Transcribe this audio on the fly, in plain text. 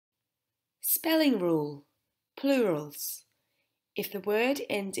Spelling rule, plurals. If the word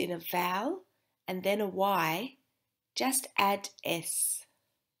ends in a vowel and then a Y, just add S.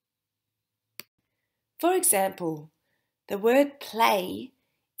 For example, the word play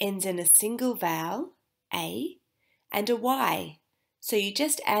ends in a single vowel, A, and a Y, so you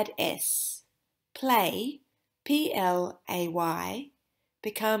just add S. Play, P-L-A-Y,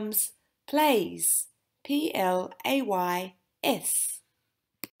 becomes plays, P-L-A-Y-S.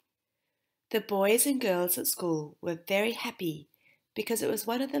 The boys and girls at school were very happy because it was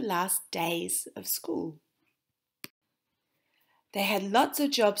one of the last days of school. They had lots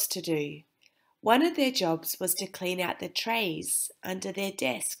of jobs to do. One of their jobs was to clean out the trays under their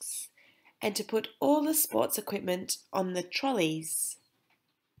desks and to put all the sports equipment on the trolleys.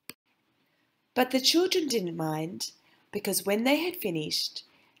 But the children didn't mind because when they had finished,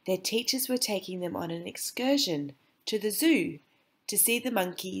 their teachers were taking them on an excursion to the zoo to see the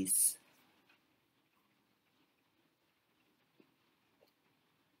monkeys,